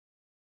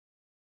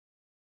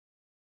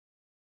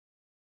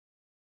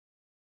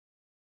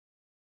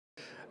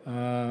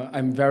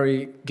I'm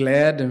very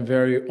glad and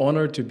very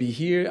honored to be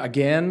here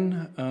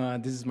again.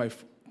 This is my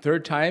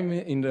third time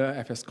in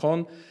the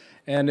FSCon,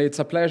 and it's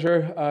a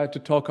pleasure to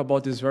talk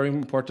about this very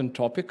important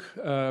topic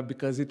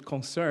because it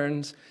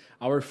concerns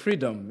our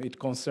freedom. It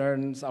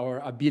concerns our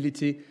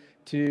ability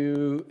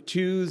to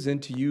choose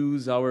and to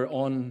use our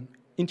own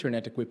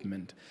internet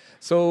equipment.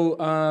 So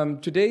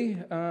today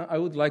I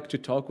would like to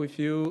talk with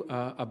you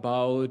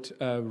about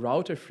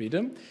router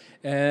freedom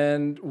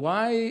and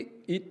why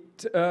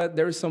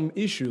there are some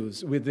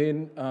issues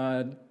within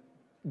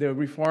the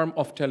reform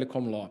of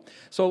telecom law.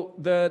 So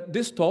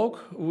this talk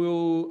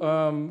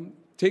will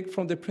take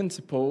from the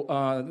principle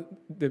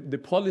the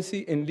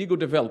policy and legal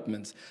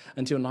developments.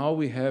 Until now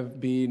we have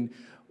been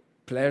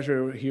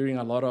pleasure hearing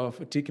a lot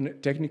of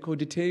technical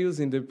details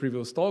in the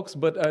previous talks,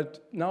 but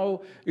now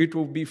it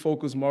will be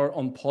focused more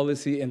on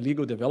policy and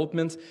legal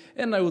developments.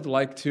 And I would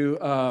like to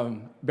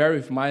bear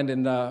with mind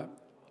and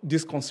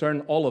this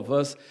concern all of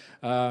us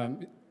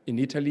in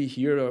Italy,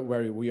 here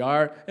where we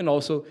are, and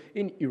also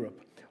in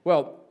Europe.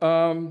 Well,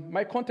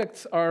 my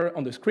contacts are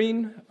on the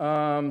screen.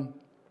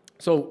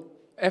 So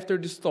after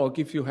this talk,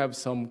 if you have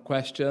some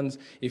questions,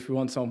 if you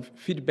want some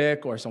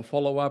feedback or some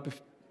follow-up,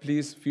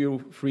 please feel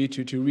free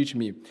to reach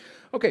me.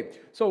 Okay,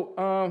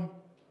 so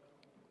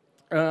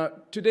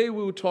today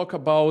we will talk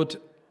about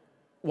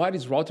what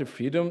is router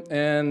freedom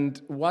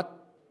and what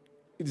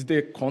is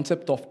the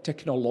concept of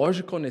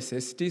technological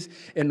necessities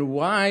and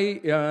why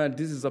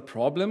this is a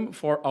problem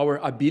for our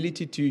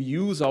ability to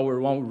use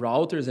our own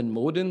routers and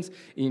modems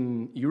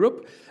in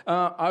Europe.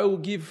 I will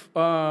give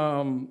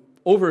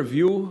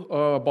overview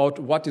about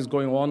what is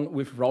going on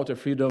with router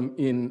freedom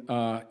in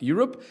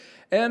Europe,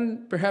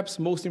 and perhaps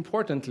most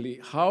importantly,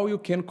 how you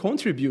can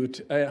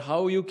contribute,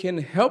 how you can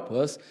help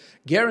us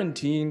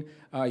guaranteeing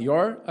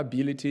your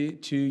ability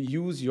to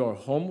use your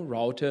home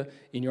router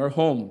in your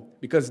home,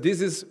 because this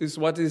is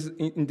what is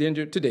in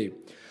danger today.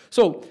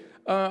 So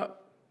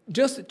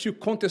just to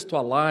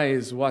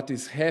contextualize what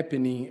is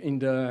happening in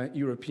the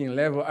European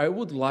level, I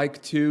would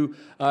like to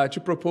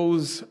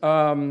propose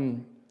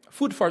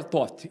food for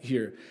thought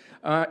here.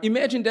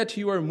 Imagine that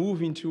you are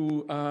moving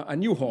to a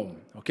new home,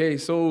 okay?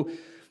 So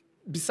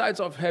besides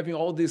of having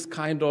all these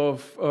kind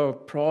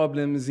of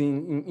problems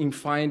in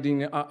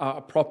finding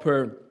a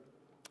proper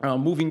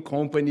moving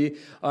company,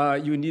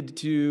 you need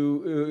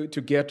to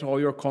get all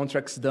your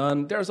contracts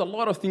done. There's a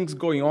lot of things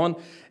going on,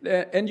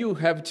 and you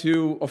have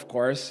to, of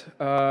course,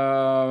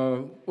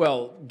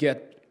 well,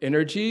 get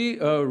energy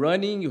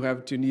running, you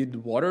have to need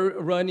water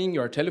running,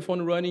 your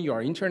telephone running,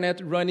 your internet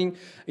running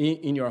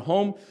in your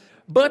home.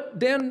 But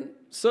then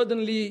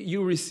suddenly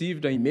you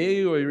received an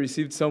email or you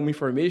received some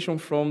information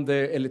from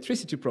the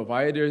electricity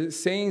provider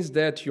saying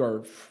that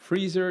your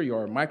freezer,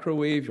 your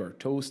microwave, your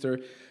toaster,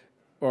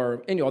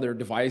 or any other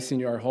device in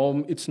your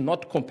home, it's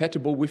not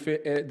compatible with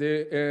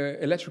the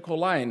electrical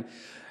line.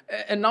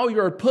 And now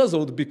you're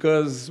puzzled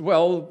because,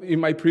 well, in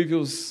my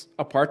previous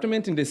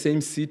apartment in the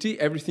same city,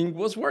 everything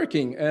was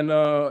working. And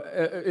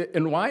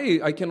why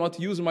I cannot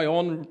use my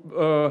own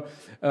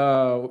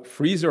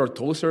freezer or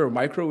toaster or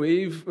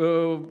microwave?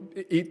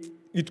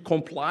 It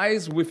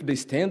complies with the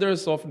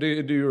standards of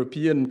the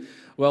European,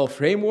 well,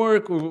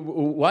 framework.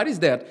 What is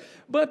that?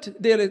 But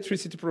the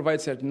electricity provider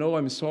said, no,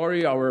 I'm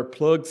sorry, our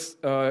plugs,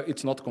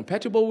 it's not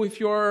compatible with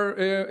your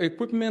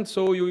equipment,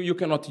 so you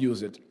cannot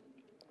use it.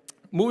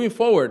 Moving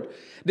forward,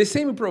 the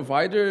same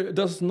provider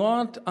does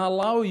not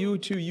allow you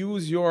to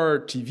use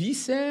your TV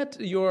set,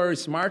 your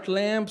smart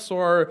lamps,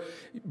 or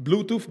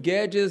Bluetooth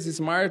gadgets,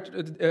 smart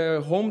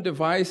home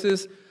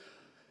devices.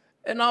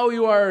 And now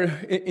you are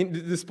in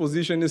this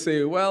position to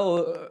say,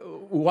 well,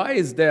 why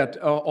is that?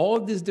 All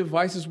these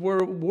devices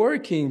were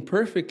working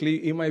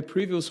perfectly in my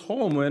previous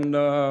home, and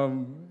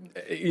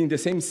in the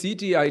same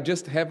city, I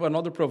just have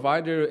another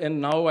provider, and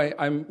now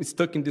I'm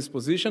stuck in this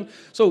position.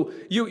 So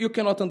you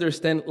cannot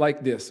understand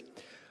like this.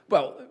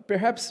 Well,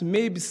 perhaps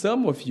maybe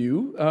some of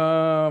you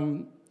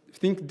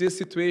think this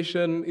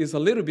situation is a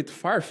little bit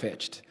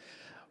far-fetched.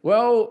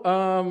 Well,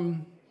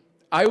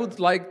 I would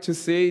like to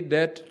say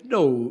that,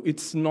 no,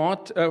 it's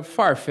not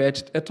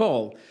far-fetched at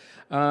all.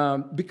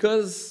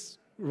 Because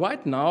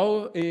right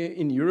now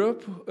in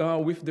Europe,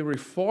 with the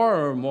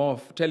reform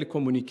of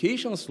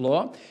telecommunications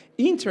law,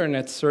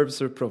 internet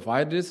service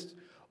providers,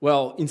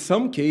 well, in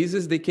some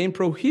cases, they can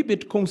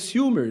prohibit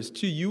consumers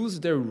to use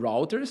their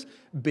routers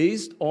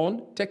based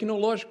on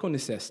technological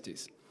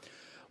necessities.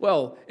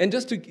 Well, and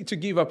just to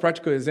give a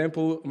practical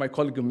example, my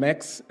colleague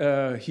Max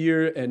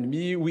here and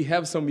me, we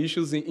have some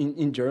issues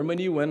in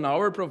Germany when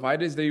our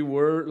providers, they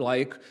were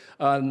like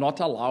not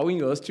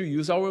allowing us to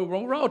use our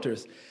own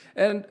routers.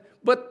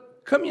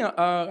 But coming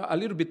a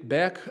little bit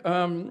back,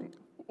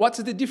 what's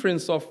the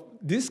difference of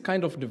this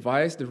kind of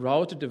device, the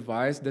router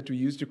device that we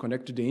use to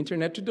connect to the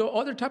internet, to the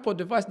other type of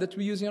device that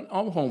we use in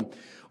our home?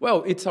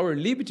 Well, it's our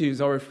liberty,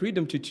 it's our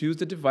freedom to choose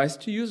the device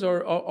to use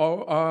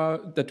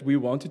that we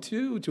wanted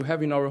to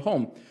have in our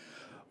home.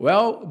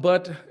 Well,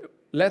 but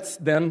let's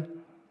then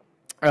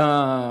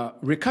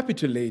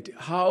recapitulate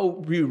how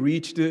we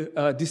reached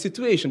this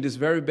situation, this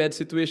very bad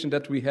situation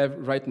that we have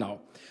right now.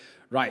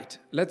 Right,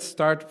 let's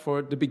start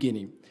for the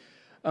beginning.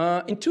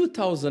 In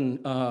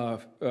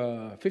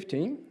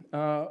 2015,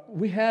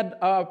 we had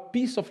a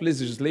piece of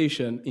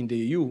legislation in the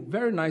EU,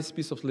 very nice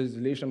piece of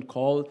legislation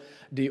called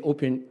the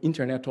Open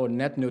Internet or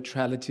Net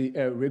Neutrality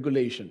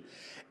Regulation.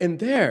 And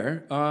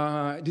there,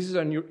 this is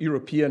a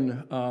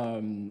European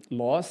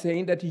law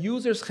saying that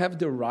users have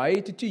the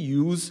right to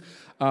use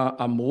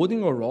a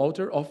modem or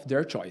router of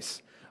their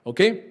choice,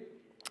 okay?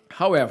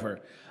 However,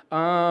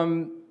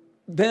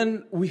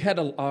 then we had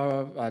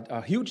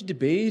a huge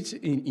debate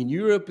in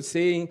Europe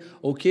saying,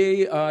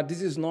 okay,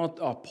 this is not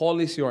a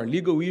policy or a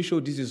legal issue,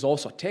 this is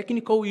also a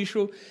technical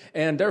issue,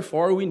 and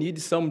therefore we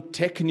need some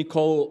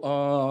technical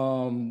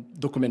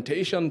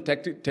documentation,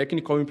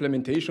 technical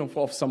implementation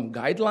of some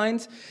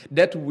guidelines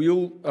that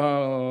will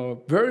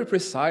very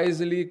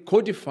precisely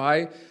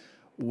codify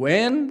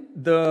when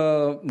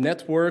the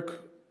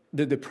network,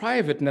 the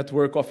private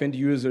network of end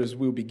users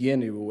will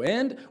begin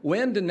and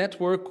when the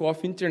network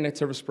of internet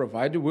service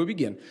provider will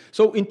begin.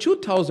 So in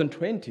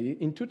 2020,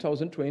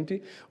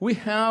 we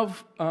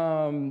have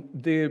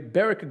the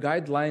BEREC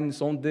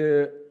guidelines on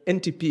the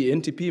NTP.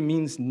 NTP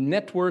means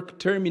network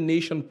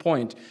termination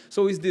point.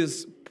 So it's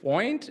this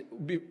point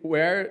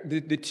where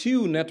the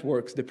two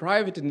networks, the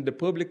private and the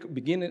public,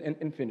 begin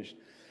and finish.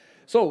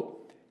 So,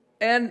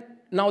 and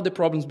now the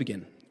problems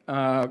begin.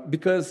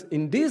 Because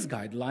in these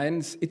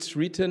guidelines, it's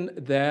written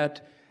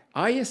that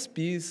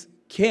ISPs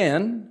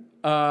can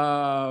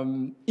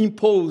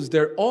impose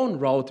their own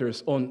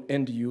routers on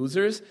end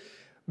users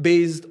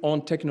based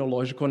on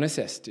technological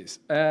necessities.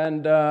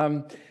 And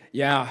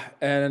yeah,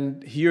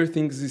 and here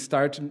things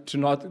start to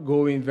not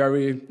going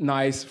very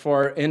nice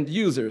for end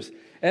users.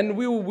 And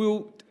we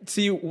will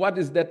see what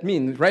does that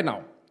mean right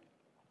now.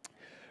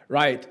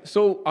 Right,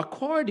 so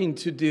according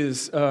to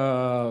these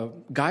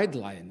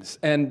guidelines,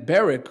 and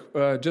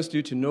BEREC, just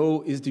you to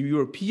know, is the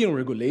European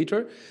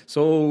regulator,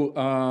 so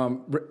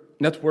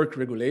network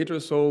regulator,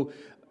 so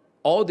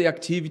all the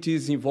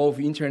activities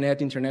involve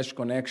internet, international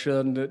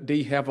connection,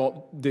 they have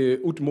the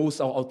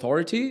utmost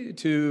authority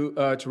to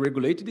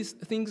regulate these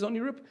things on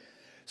Europe.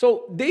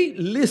 So they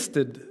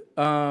listed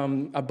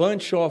a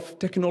bunch of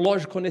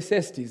technological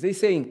necessities. They're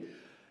saying,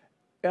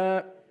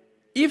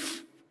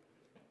 if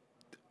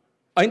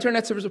an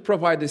internet service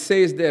provider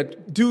says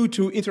that due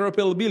to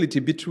interoperability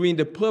between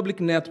the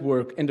public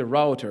network and the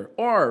router,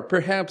 or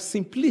perhaps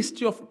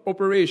simplicity of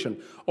operation,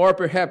 or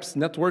perhaps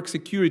network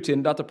security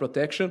and data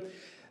protection,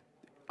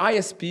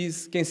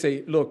 ISPs can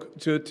say, look,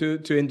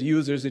 to end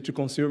users and to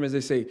consumers,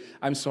 they say,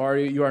 I'm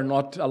sorry, you are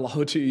not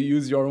allowed to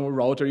use your own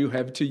router, you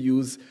have to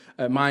use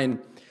mine.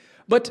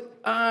 But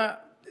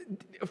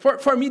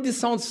for me, this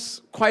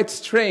sounds quite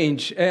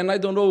strange, and I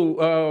don't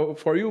know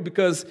for you,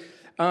 because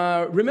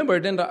remember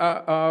then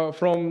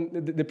from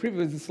the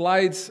previous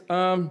slides,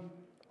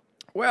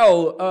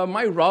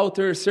 my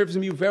router serves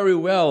me very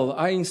well.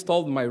 I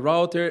installed my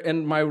router,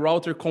 and my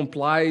router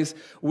complies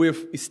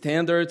with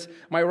standards.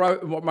 My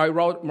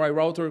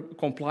router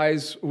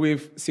complies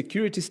with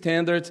security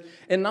standards.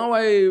 And now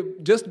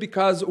just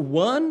because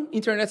one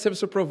internet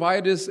service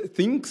provider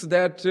thinks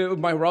that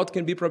my route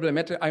can be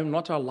problematic, I'm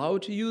not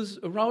allowed to use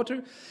a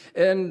router.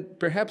 And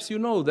perhaps you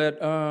know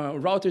that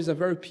router is a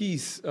very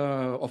piece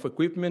of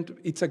equipment.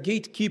 It's a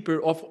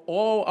gatekeeper of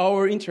all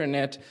our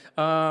internet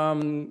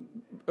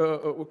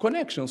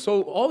connection.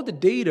 So all the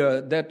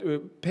data that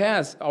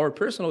pass, our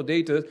personal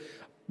data,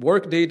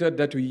 work data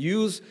that we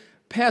use,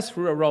 pass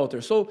through a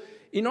router. So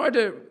in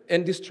order,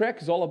 and this track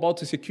is all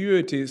about the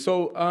security,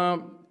 so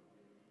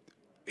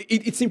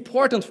it's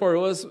important for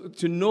us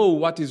to know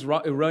what is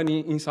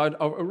running inside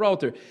our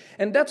router.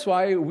 And that's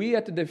why we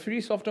at the Free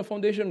Software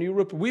Foundation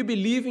Europe, we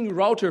believe in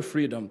router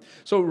freedom.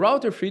 So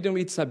router freedom,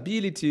 it's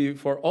ability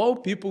for all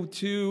people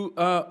to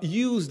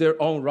use their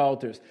own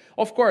routers.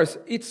 Of course,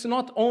 it's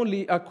not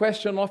only a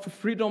question of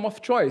freedom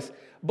of choice,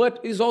 but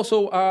it's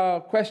also a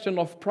question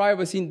of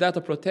privacy and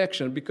data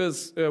protection,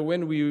 because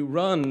when we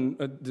run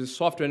the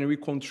software and we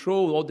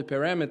control all the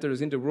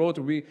parameters in the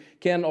router, we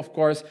can, of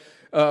course,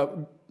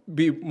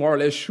 be more or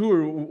less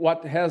sure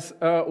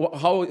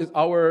how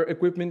our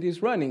equipment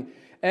is running.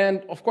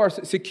 And of course,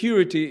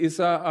 security is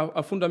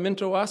a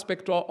fundamental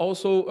aspect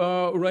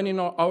also running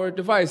our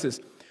devices.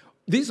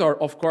 These are,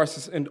 of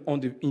course,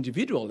 on the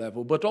individual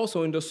level, but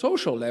also in the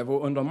social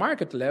level, on the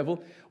market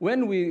level.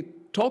 When we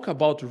talk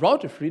about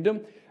router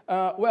freedom,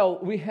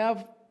 we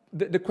have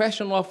the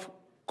question of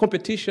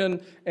competition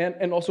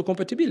and also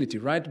compatibility,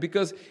 right?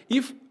 Because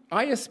if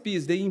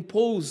ISPs, they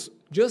impose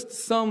just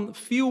some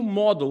few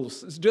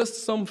models,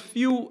 just some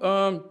few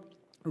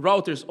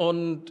routers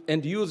on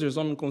end users,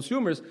 on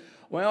consumers,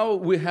 well,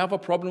 we have a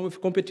problem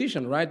with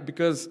competition, right?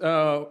 Because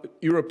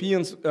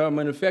European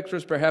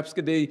manufacturers, perhaps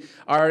they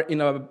are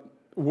in a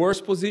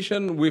worse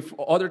position with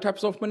other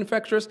types of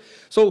manufacturers.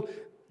 So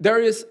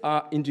there is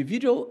an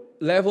individual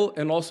level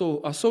and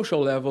also a social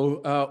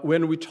level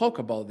when we talk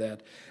about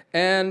that.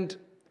 And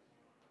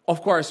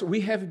of course,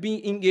 we have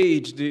been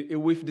engaged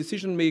with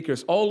decision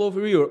makers all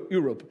over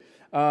Europe.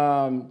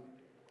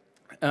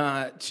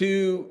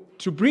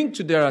 to bring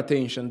to their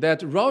attention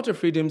that router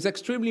freedom is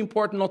extremely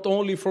important not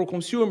only for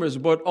consumers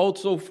but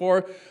also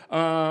for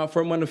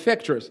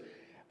manufacturers.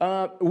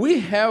 We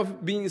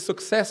have been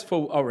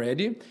successful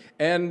already,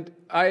 and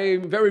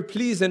I'm very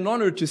pleased and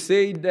honored to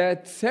say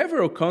that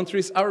several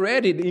countries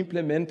already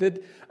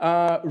implemented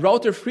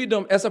router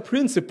freedom as a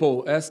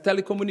principle, as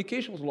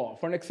telecommunications law.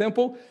 For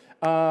example,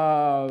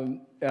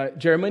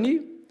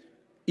 Germany,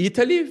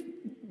 Italy,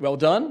 well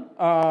done,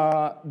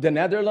 the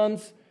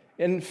Netherlands,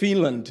 and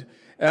Finland.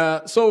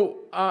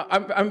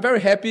 I'm very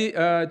happy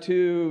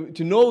to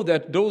know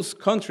that those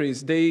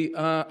countries, they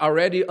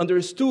already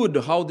understood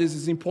how this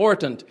is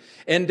important,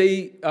 and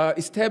they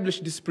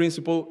established this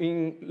principle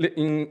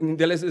in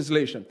the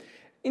legislation.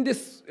 In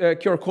this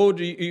QR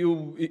code,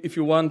 if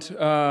you want,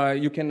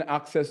 you can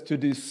access to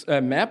this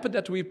map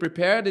that we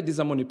prepared. It is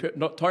a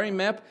monitoring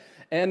map,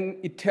 and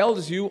it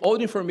tells you all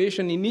the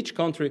information in each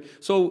country.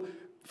 So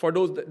for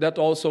those that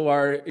also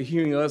are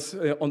hearing us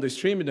on the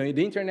stream, on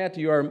the internet,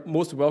 you are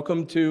most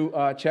welcome to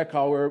check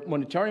our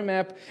monitoring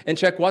map and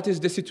check what is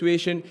the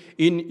situation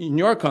in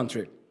your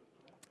country.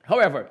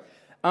 However,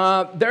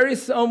 there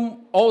is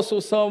also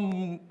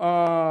some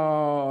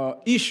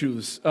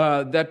issues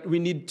that we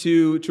need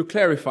to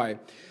clarify.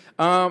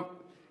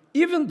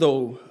 Even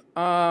though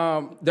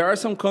there are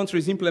some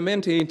countries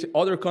implementing it,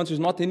 other countries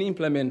not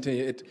implementing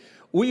it,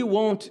 we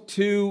want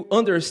to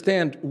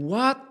understand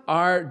what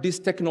are these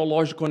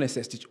technological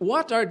necessities.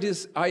 What are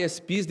these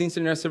ISPs, the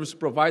internet service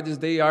providers,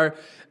 they are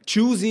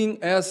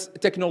choosing as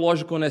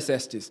technological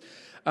necessities?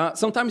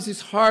 Sometimes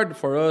it's hard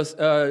for us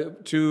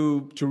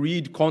to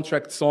read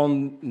contracts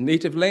on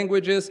native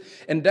languages,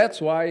 and that's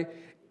why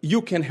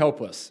you can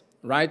help us,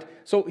 right?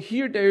 So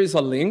here there is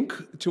a link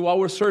to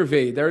our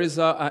survey. There is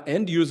an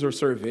end-user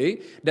survey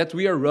that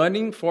we are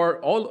running for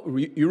all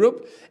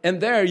Europe, and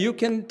there you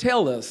can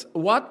tell us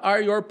what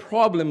are your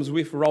problems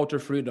with router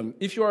freedom.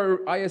 If your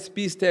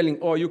ISP is telling,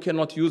 oh, you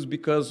cannot use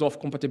because of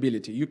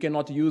compatibility, you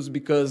cannot use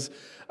because,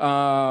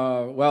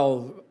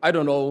 well, I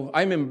don't know,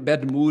 I'm in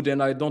bad mood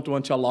and I don't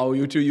want to allow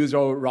you to use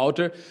your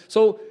router.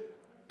 So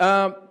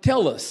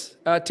tell us,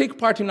 take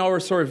part in our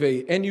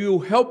survey, and you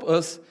help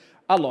us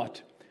a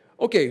lot.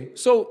 Okay,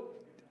 so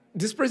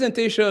this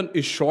presentation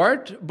is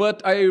short,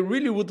 but I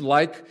really would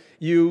like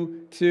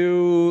you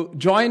to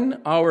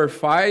join our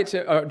fight,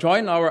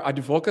 join our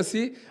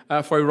advocacy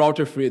for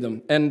router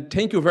freedom. And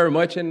thank you very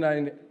much, and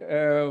I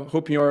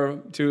hope to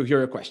hear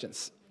your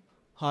questions.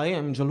 Hi,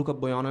 I'm Gianluca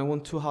Boiano. I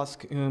want to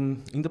ask,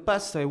 in the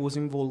past I was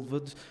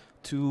involved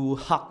to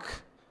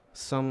hack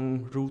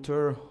some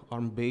router,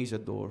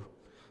 ARM-based or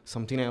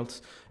something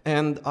else,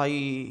 and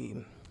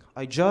I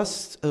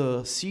just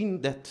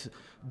seen that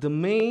the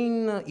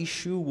main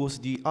issue was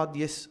the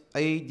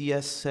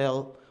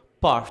ADSL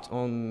part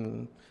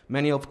on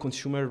many of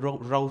consumer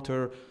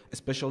router,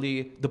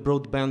 especially the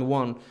broadband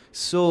one.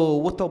 So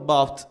what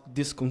about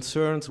these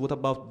concerns? What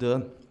about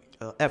the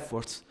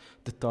efforts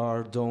that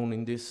are done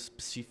in this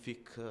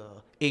specific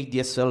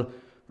ADSL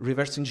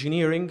reverse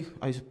engineering?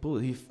 I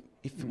suppose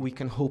if we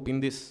can hope in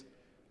this.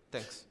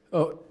 Thanks.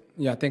 Oh.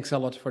 Yeah, thanks a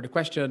lot for the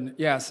question.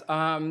 Yes,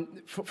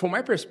 from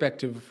my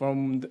perspective,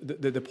 from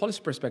the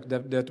policy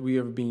perspective that we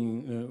have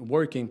been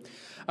working,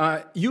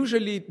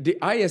 usually the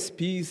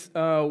ISPs,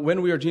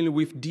 when we are dealing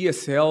with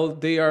DSL,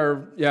 they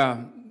are,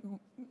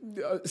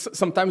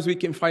 sometimes we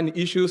can find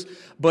issues,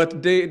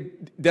 but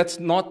that's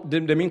not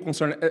the main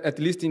concern, at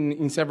least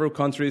in several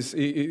countries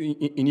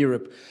in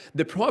Europe.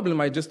 The problem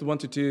I just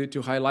wanted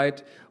to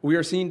highlight, we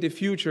are seeing the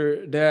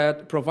future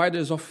that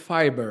providers of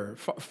fiber,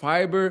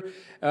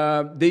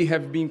 they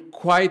have been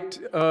quite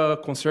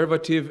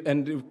conservative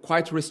and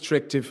quite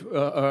restrictive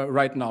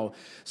right now.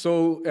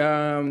 So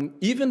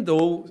even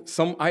though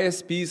some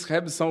ISPs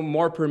have some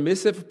more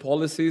permissive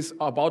policies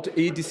about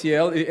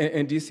ADSL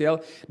and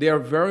DSL, they are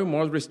very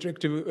more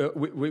restrictive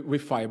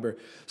with fiber.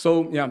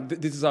 So yeah,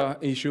 this is an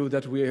issue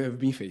that we have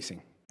been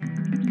facing.